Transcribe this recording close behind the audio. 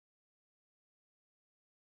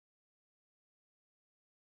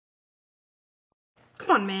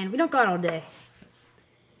Come on, man. We don't got all day.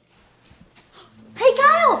 Hey,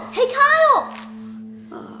 Kyle! Hey, Kyle!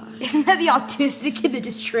 Isn't that the autistic kid that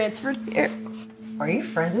just transferred here? Are you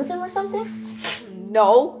friends with him or something?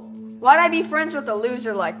 No. Why'd I be friends with a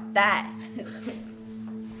loser like that?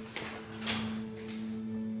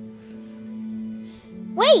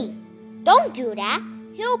 Wait! Don't do that.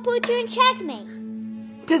 He'll put you in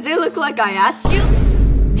checkmate. Does it look like I asked you?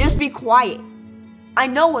 Just be quiet. I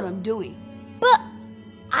know what I'm doing. But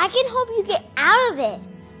I can help you get out of it.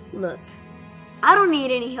 Look, I don't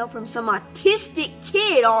need any help from some autistic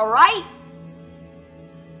kid, all right?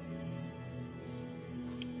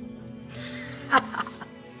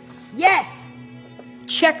 Yes!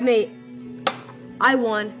 Checkmate. I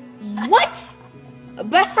won. What?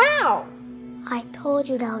 But how? I told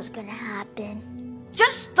you that was gonna happen.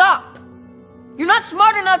 Just stop. You're not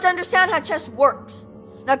smart enough to understand how chess works.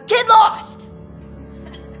 Now, kid lost.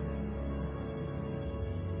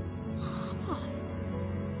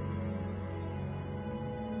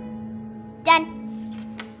 Done.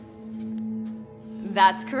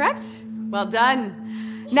 That's correct. Well done.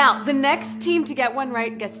 Now, the next team to get one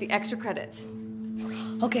right gets the extra credit.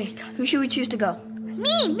 Okay, who should we choose to go?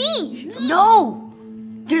 Me! No!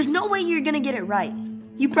 There's no way you're gonna get it right.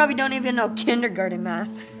 You probably don't even know kindergarten math.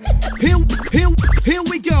 Here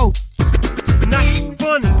we go. Nice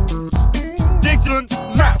fun. Different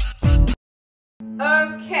laugh.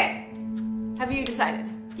 Okay. Have you decided?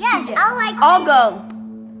 Yes, I'll go.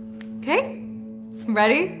 Okay.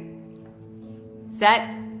 Ready? Set.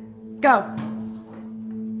 Go.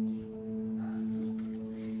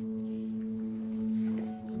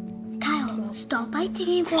 Kyle, stop by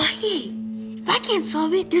table. Quiet. If I can't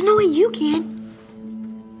solve it, there's no way you can.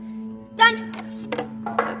 Done.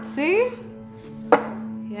 Let's see.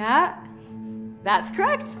 Yeah. That's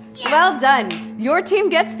correct. Well done. Your team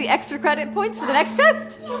gets the extra credit points for the next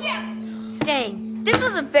test. Dang, this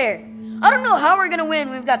wasn't fair. I don't know how we're gonna win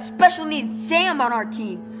when we've got special needs Sam on our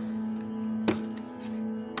team.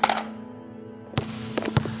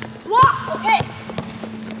 Wow, okay.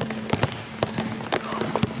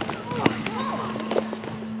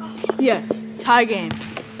 Yes. Tie game.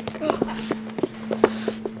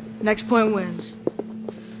 Next point wins.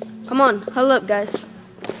 Come on, huddle up, guys.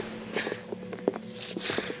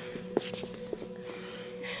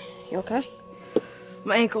 You okay?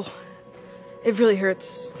 My ankle. It really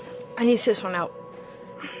hurts. I need to sit this one out.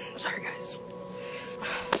 Sorry, guys.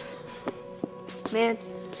 Man,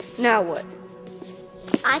 now what?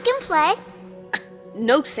 I can play.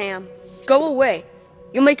 No, Sam. Go away.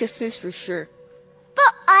 You'll make us lose for sure.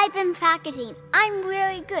 But I've been practicing. I'm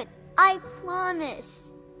really good. I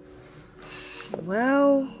promise.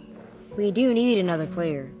 Well, we do need another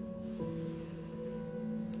player.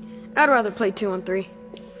 I'd rather play 2-on-3.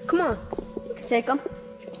 Come on, you can take them.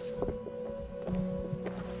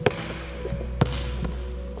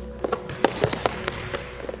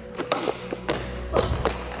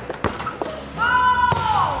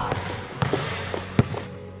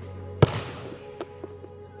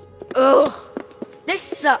 Ugh, this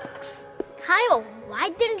sucks. Kyle, why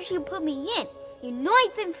didn't you put me in? You know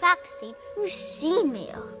I've been practicing. You've seen me.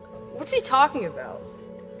 What's he talking about?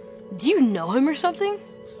 Do you know him or something?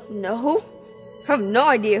 No, I have no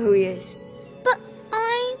idea who he is. But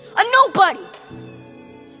I'm... A nobody!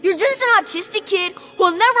 You're just an autistic kid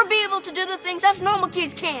who'll never be able to do the things us normal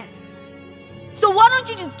kids can. So why don't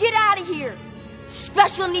you just get out of here?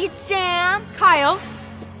 Special needs Sam. Kyle.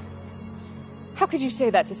 How could you say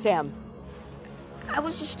that to Sam? I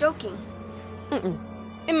was just joking.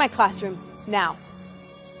 In my classroom, now.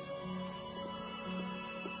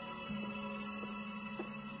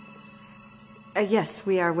 Yes,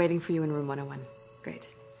 we are waiting for you in room 101. Great.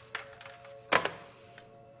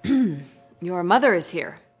 Your mother is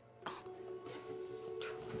here.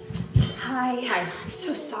 Hi. I'm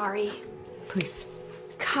so sorry. Please.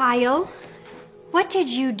 Kyle, what did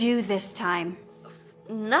you do this time?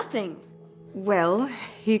 Nothing. Well,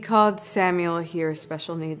 he called Samuel here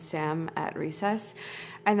special needs Sam at recess,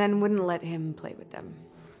 and then wouldn't let him play with them.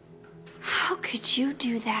 How could you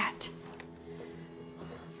do that?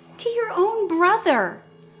 To your own brother.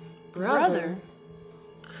 Brother?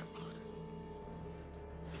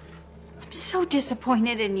 I'm so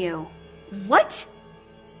disappointed in you. What?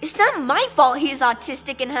 It's not my fault he's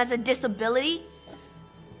autistic and has a disability.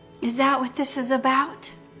 Is that what this is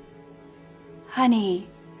about? Honey,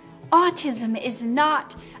 autism is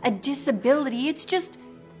not a disability, it's just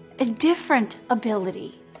a different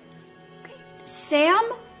ability. Okay?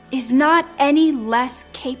 Sam is not any less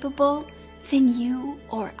capable than you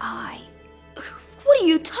or I. What are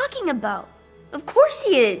you talking about? Of course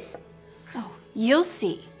he is. Oh, You'll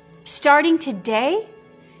see. Starting today,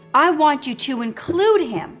 I want you to include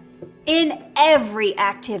him in every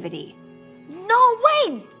activity. No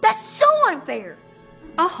way! That's so unfair!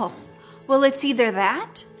 Oh, well, it's either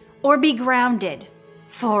that or be grounded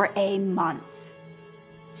for a month.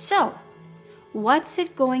 So, what's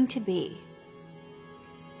it going to be?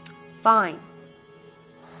 Fine.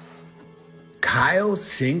 Kyle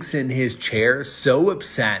sinks in his chair, so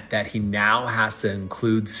upset that he now has to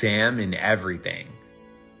include Sam in everything.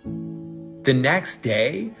 The next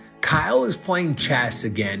day, Kyle is playing chess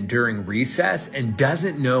again during recess and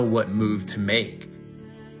doesn't know what move to make.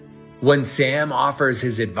 When Sam offers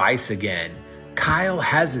his advice again, Kyle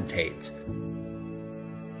hesitates.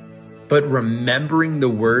 But remembering the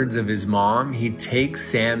words of his mom, he takes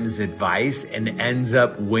Sam's advice and ends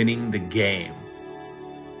up winning the game.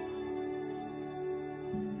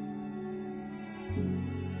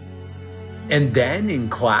 And then in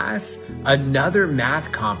class, another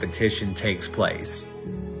math competition takes place.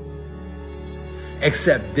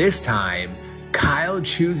 Except this time, Kyle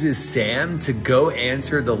chooses Sam to go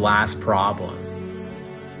answer the last problem.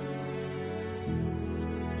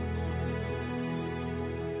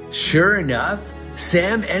 Sure enough,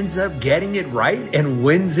 Sam ends up getting it right and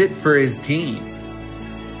wins it for his team.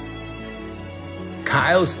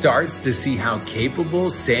 Kyle starts to see how capable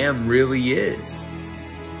Sam really is.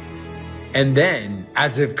 And then,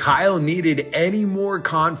 as if Kyle needed any more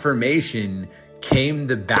confirmation, came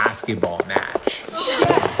the basketball match.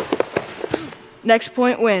 Yes! Next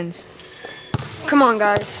point wins. Come on,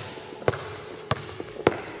 guys.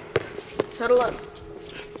 Settle up.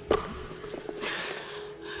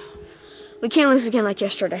 We can't lose again like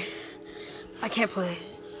yesterday. I can't play.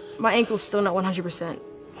 My ankle's still not 100%.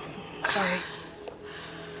 Sorry.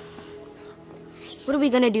 What are we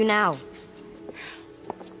gonna do now?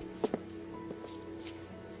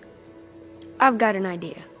 I've got an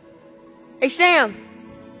idea. Hey, Sam!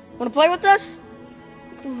 Wanna play with us?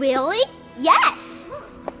 Really? Yes!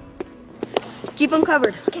 Keep them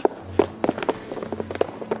covered. Okay.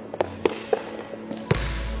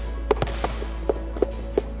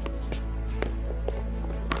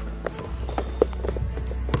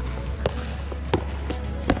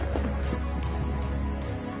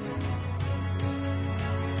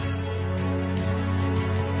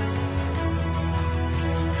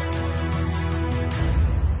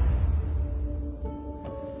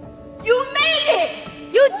 You made it!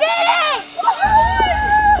 You did it!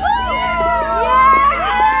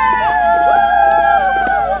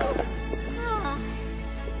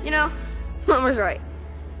 You know, Mom was right.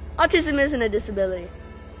 Autism isn't a disability.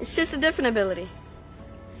 It's just a different ability.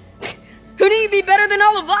 Who knew you'd be better than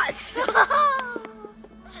all of us?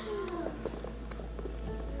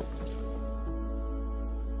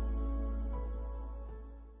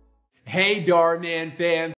 Hey, Dhar Mann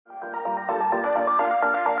fam.